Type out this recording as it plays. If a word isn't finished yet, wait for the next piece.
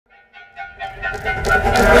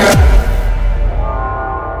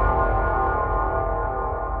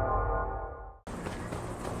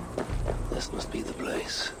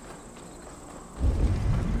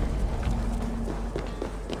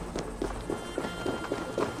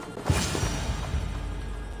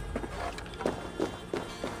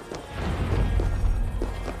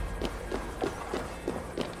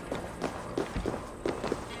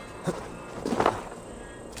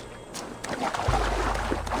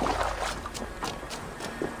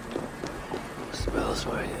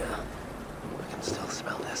spells right here. I can still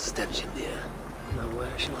smell their stench in the air. Now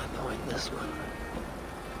where shall I point this one?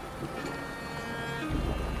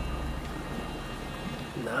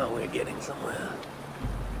 Now we're getting somewhere.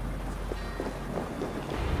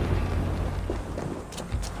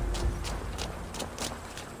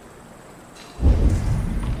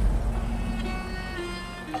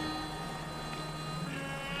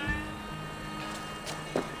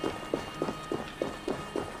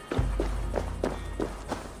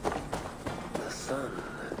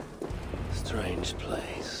 Strange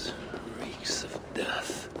place. Reeks of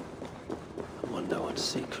death. I wonder what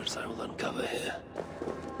secrets I will uncover here.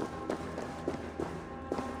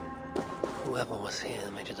 Whoever was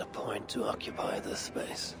here made it a point to occupy this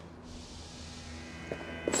space.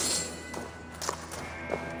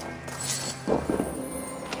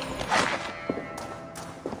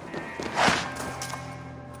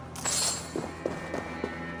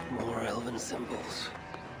 More elven symbols.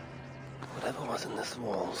 Whatever was in this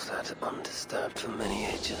wall sat undisturbed for many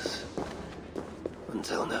ages.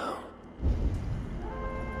 Until now.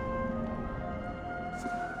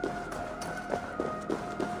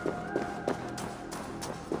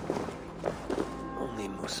 Only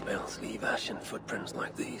moose spells leave ashen footprints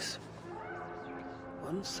like these.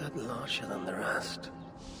 One set larger than the rest.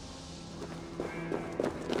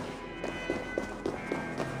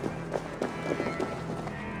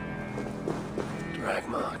 Drag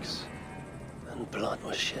marks. And blood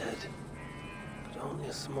was shed, but only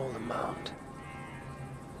a small amount.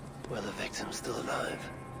 Were the victims still alive?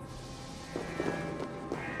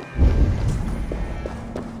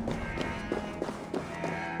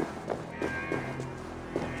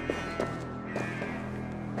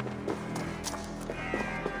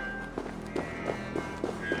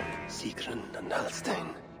 Sigrun and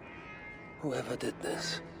Alstein. Whoever did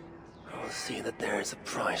this, I will see that there is a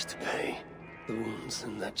price to pay. The wounds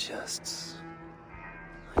in their chests.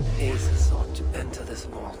 Asa sought to enter this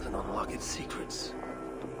vault and unlock its secrets.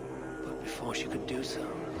 But before she could do so,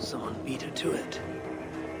 someone beat her to it.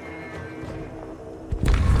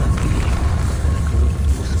 That being, a group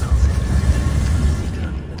of Muspels.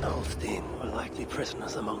 Sigrun and Holstein were likely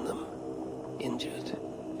prisoners among them. Injured,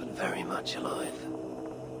 but very much alive.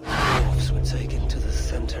 Dwarves were taken to the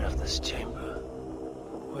center of this chamber,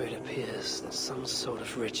 where it appears that some sort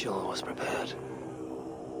of ritual was prepared.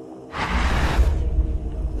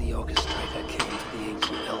 The orchestrator came to the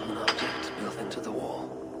ancient elven object built into the wall.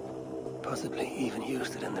 Possibly even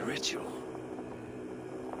used it in the ritual.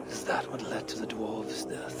 Is that what led to the dwarves'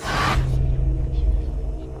 death?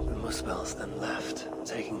 The Muspels then left,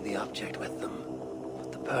 taking the object with them.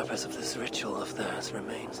 But the purpose of this ritual of theirs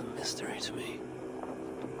remains a mystery to me.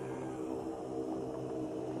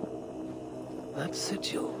 That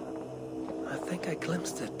sigil. I think I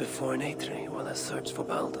glimpsed it before in Aetri while I searched for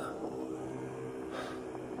Balder.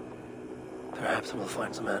 Perhaps we'll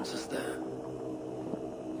find some answers there.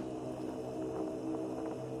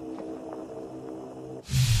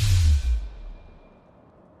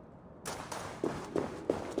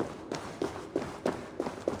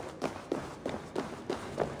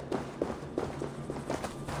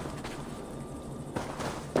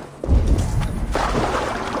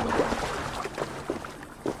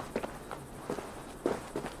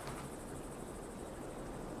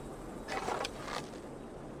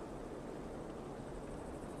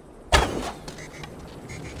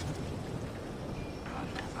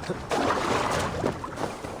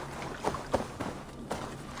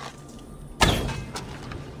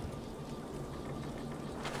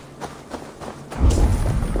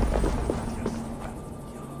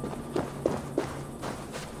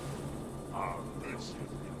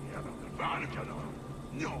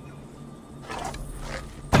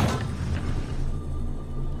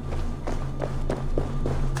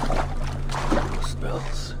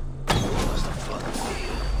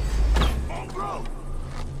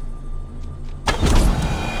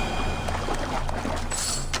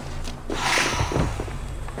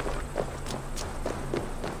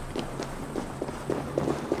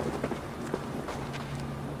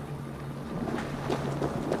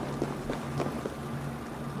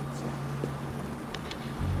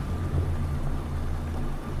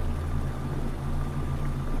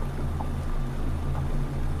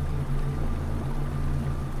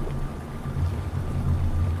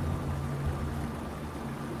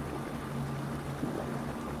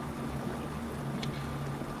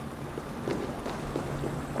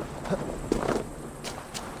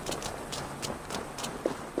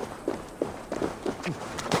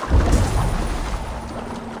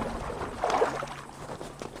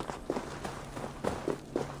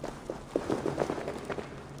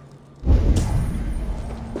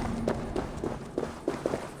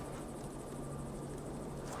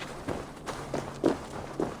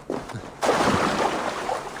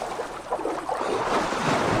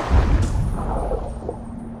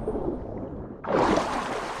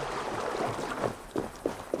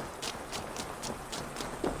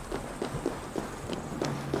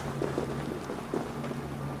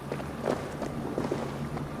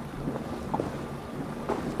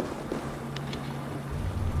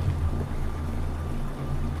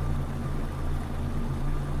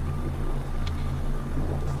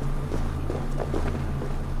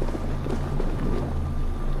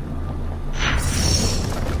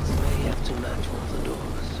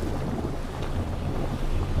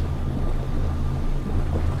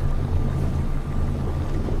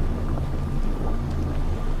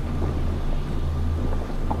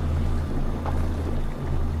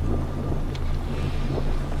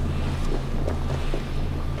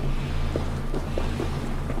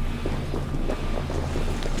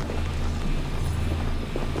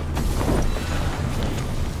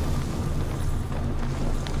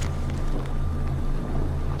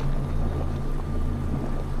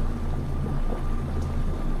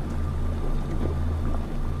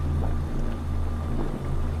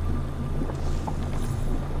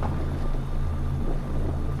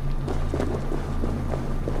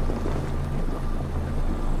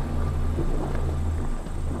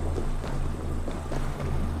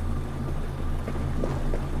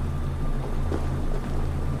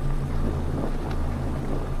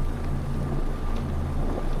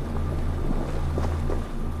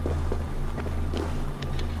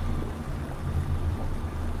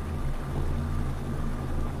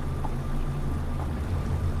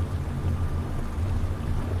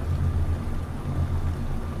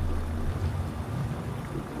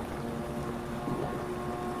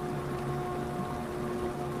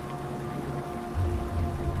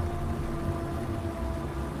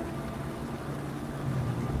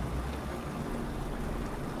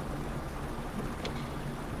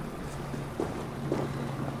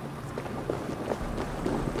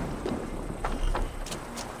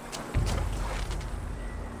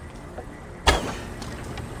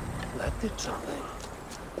 did something.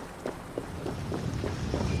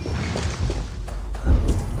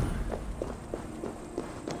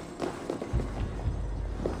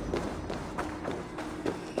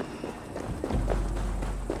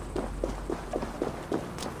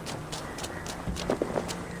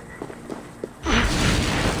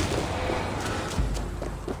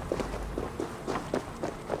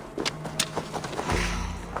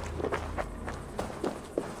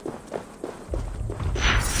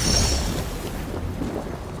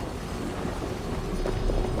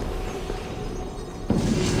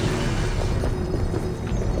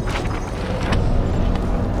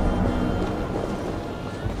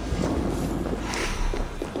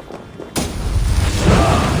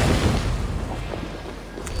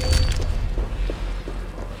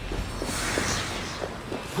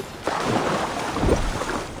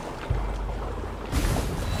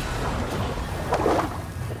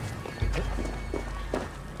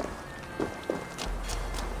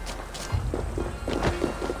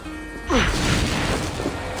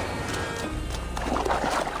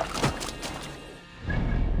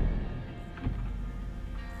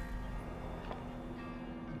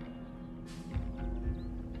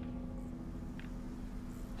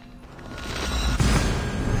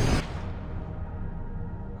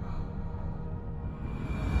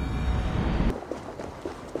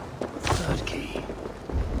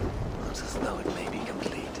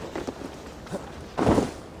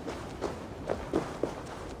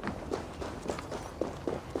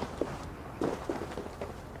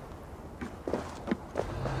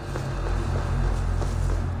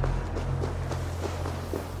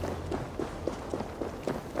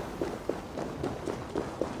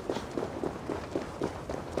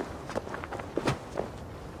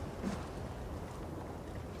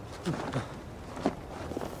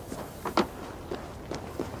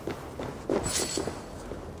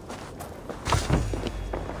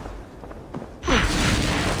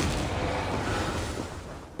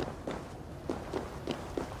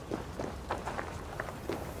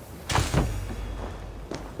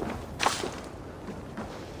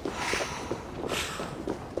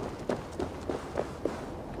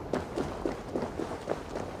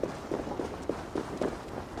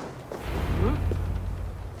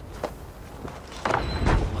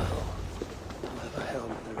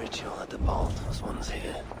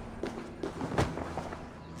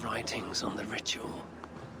 On the ritual.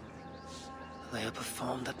 They are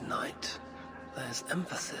performed at night. There's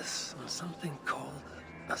emphasis on something called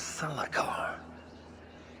a salakar.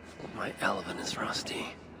 My Elven is rusty.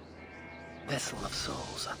 Vessel of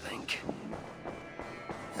souls, I think.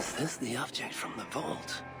 Is this the object from the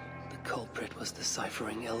vault? The culprit was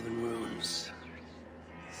deciphering Elven runes.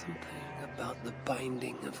 Something about the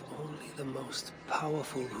binding of only the most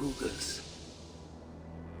powerful Hugas.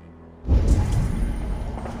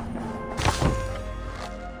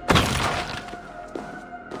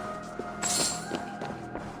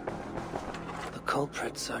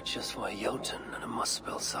 Culprit searches for a Jotun and a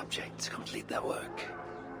Muspel subject to complete their work.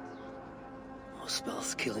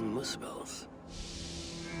 Muspels killing Muspels.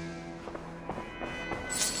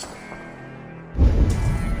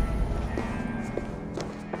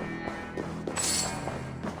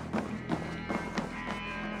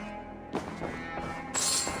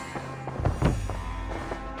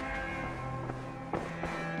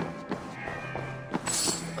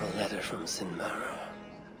 A letter from Sinmara.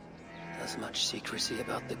 There's much secrecy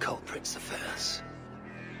about the culprit's affairs.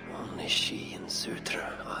 Only she and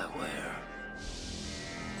Sutra are aware.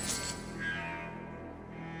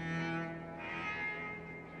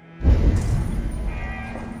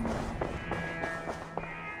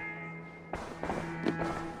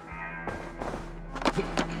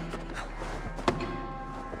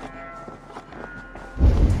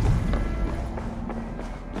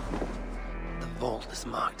 The vault is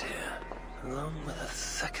marked here. Along with a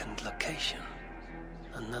second location.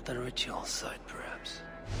 Another ritual site, perhaps.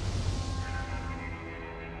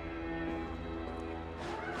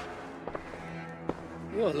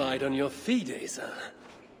 You're light on your feet, Asa.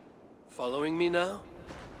 Following me now?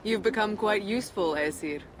 You've become quite useful,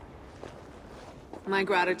 Aesir. My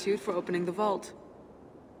gratitude for opening the vault.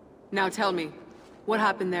 Now tell me, what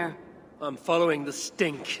happened there? I'm following the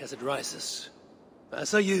stink as it rises.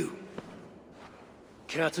 As are you.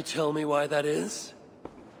 Care to tell me why that is?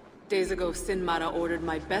 Days ago, Sinmara ordered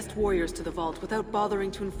my best warriors to the vault without bothering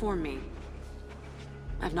to inform me.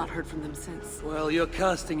 I've not heard from them since. Well, you're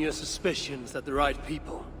casting your suspicions at the right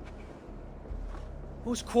people.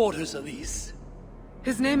 Whose quarters are these?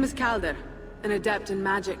 His name is Kalder, an adept in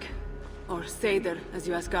magic. Or Seder, as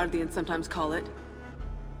you Asgardians sometimes call it.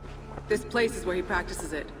 This place is where he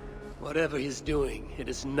practices it. Whatever he's doing, it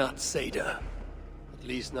is not Seda. At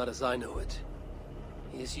least not as I know it.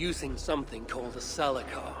 He is using something called a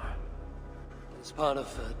Salakar. It's part of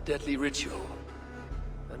a deadly ritual.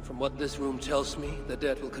 And from what this room tells me, the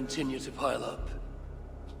dead will continue to pile up.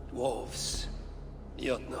 Dwarves,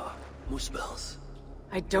 Jotnar, Muspels.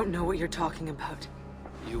 I don't know what you're talking about.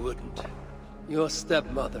 You wouldn't. Your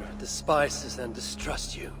stepmother despises and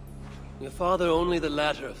distrusts you. Your father only the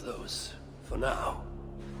latter of those, for now.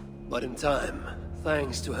 But in time,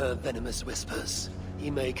 thanks to her venomous whispers, he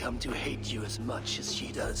may come to hate you as much as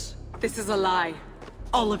she does. This is a lie.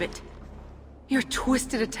 All of it. Your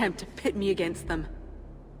twisted attempt to pit me against them.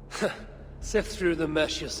 Sift through the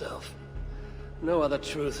mesh yourself. No other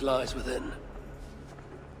truth lies within.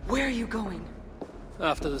 Where are you going?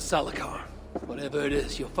 After the Salakar. Whatever it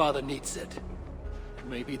is, your father needs it. It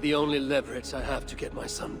may be the only leverage I have to get my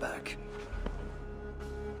son back.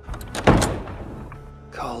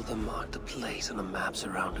 Calder marked a place on a map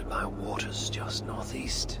surrounded by waters just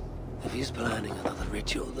northeast. If he's planning another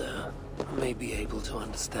ritual there, I may be able to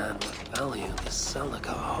understand what value this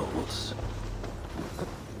Salakar holds.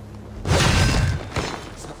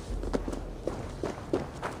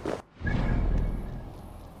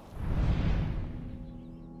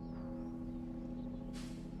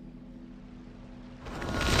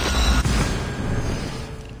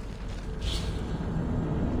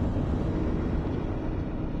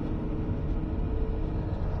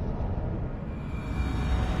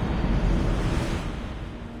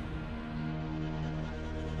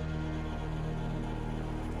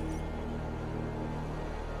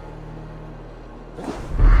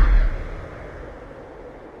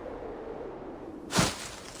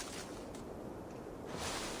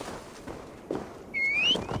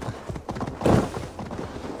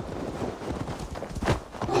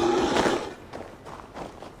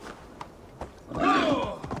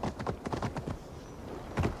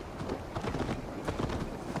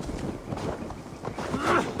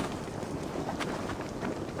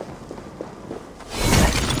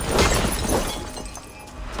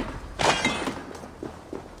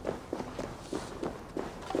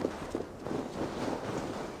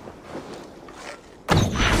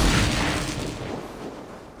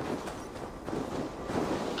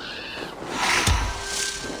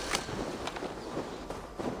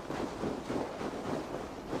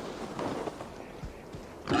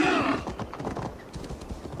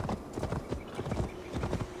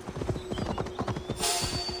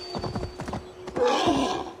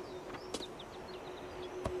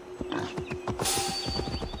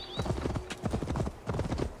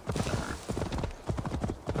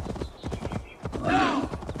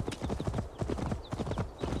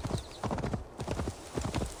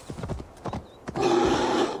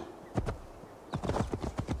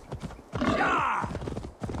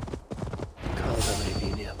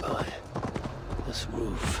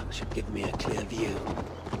 Give me a clear view.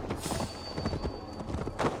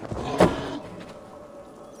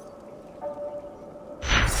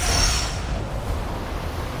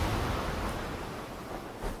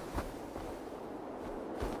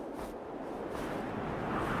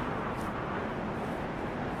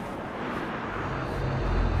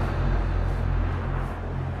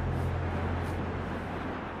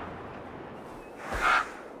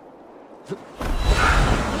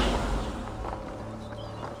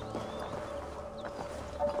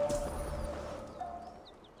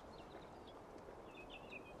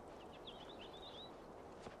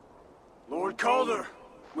 Calder,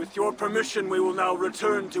 with your permission, we will now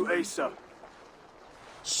return to Asa.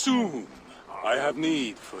 Soon. I have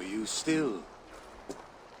need for you still.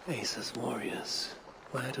 Asa's warriors.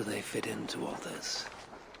 Where do they fit into all this?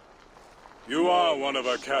 You are one of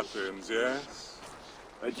our captains, yes?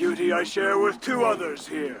 A duty I share with two others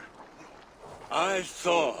here. I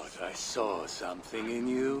thought I saw something in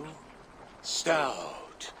you.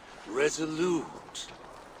 Stout, resolute.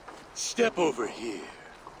 Step over here.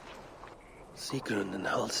 Sigrun and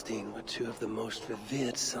Halstein were two of the most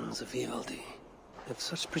revered sons of Ivaldi. If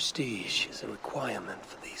such prestige is a requirement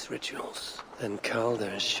for these rituals, then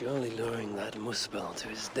Calder is surely luring that Muspel to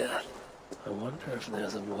his death. I wonder if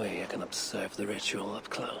there's a way I can observe the ritual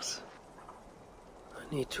up close.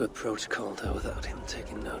 I need to approach Calder without him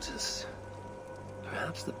taking notice.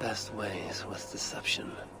 Perhaps the best way is with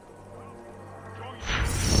deception.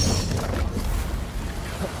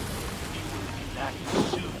 That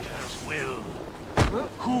suitor's will.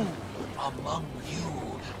 Who among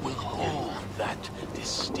you will hold that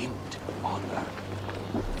distinct honor?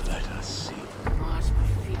 Let us see. Gosh, my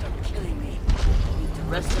feet are killing me. I need to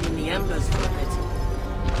rest them in the embers for a bit.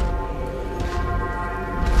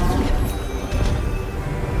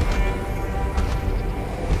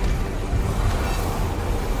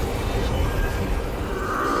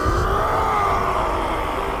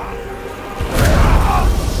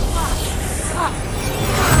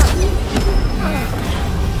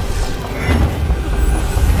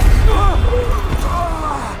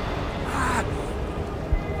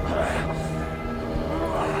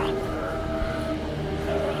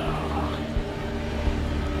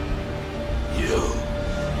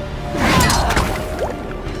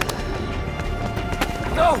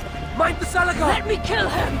 Kill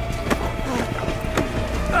him!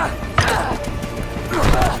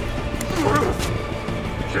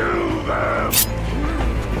 Kill them!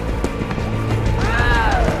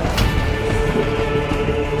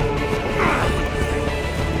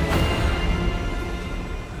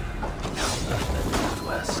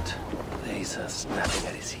 Northwest. The Asa snapping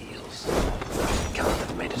at his heels. Can't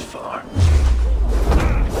have made it far.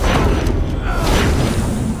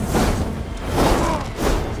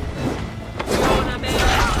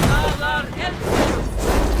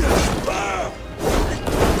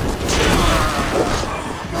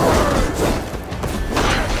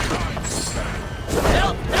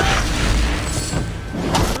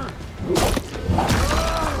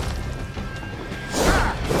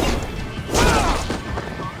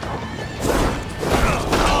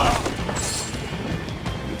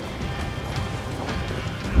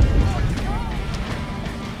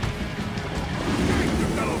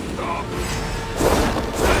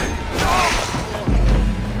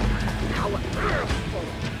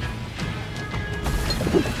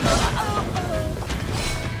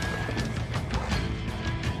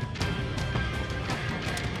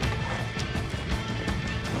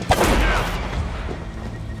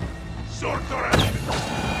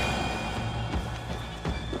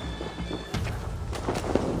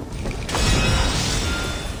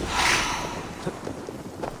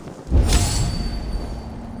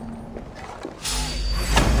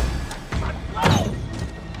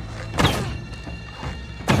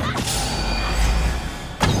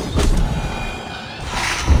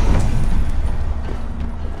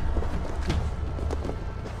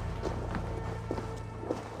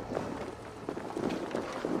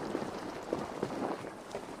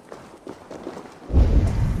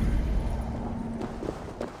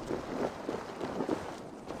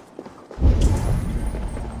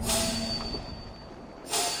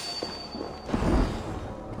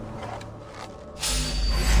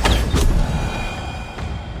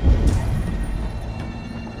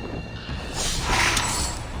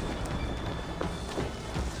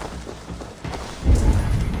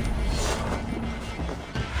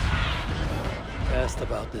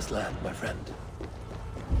 About this land, my friend.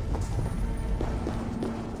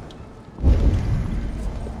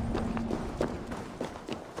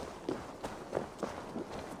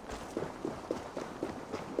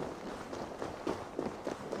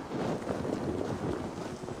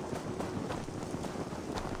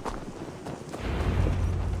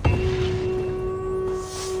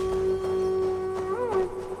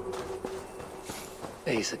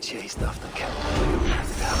 Asa chased after Captain like a mad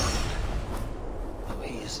hound.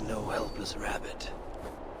 He is no helpless rabbit.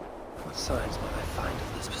 What signs might I find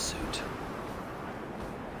of this pursuit?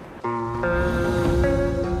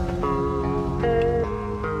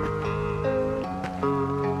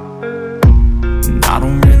 I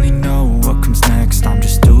don't really know what comes next. I'm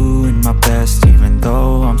just doing my best, even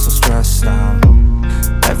though I'm so stressed out.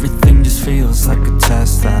 Everything just feels like a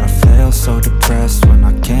test that I fail, so depressed when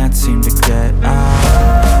I can't seem to get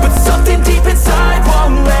out. But something deep inside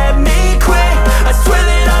won't let me quit. I swear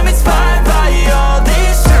that I'm inspired by all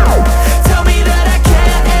this shit. Tell me that I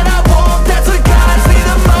can and I won't. That's what guides me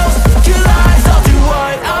the most. Your lies, I'll do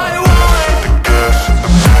what I want.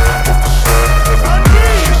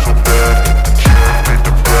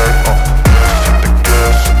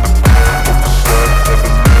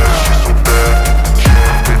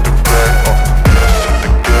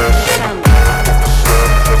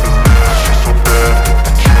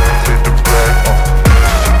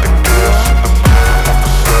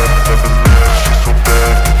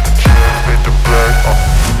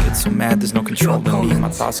 There's no controlling me, my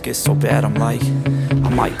thoughts get so bad I'm like, I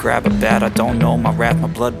might grab a bat, I don't know, my wrath, my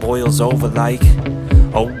blood boils over like,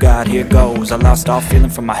 oh God, here goes. I lost all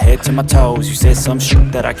feeling from my head to my toes. You said some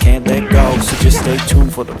shit that I can't let go, so just stay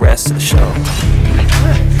tuned for the rest of the show.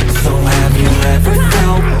 So have you ever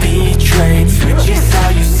felt betrayed? Switches how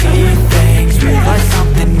you see things, realize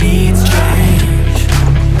something needs change.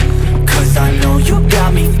 Cause I know you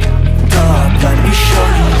got me f***ed up, let me show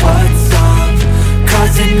you what's up.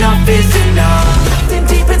 Cause enough is enough. Something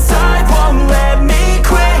deep inside won't let me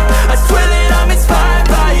quit. I swear that I'm inspired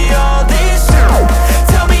by all this shit.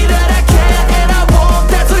 Tell me that I can and I won't.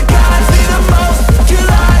 That's what guides me the most. Your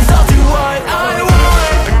lies, I'll do what I want.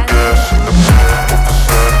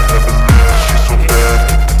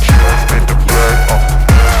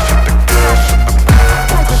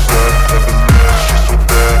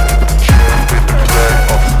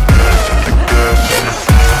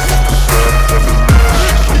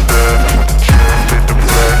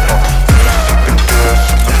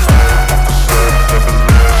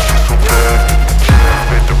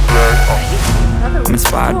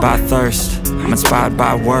 justified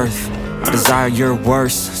by worth. I desire your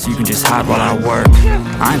worst, so you can just hide while I work.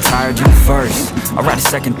 I ain't tired, you first. I'll write a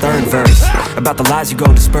second, third verse about the lies you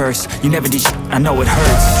go disperse. You never did shit, I know it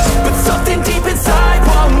hurts, but something deep inside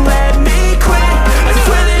won't let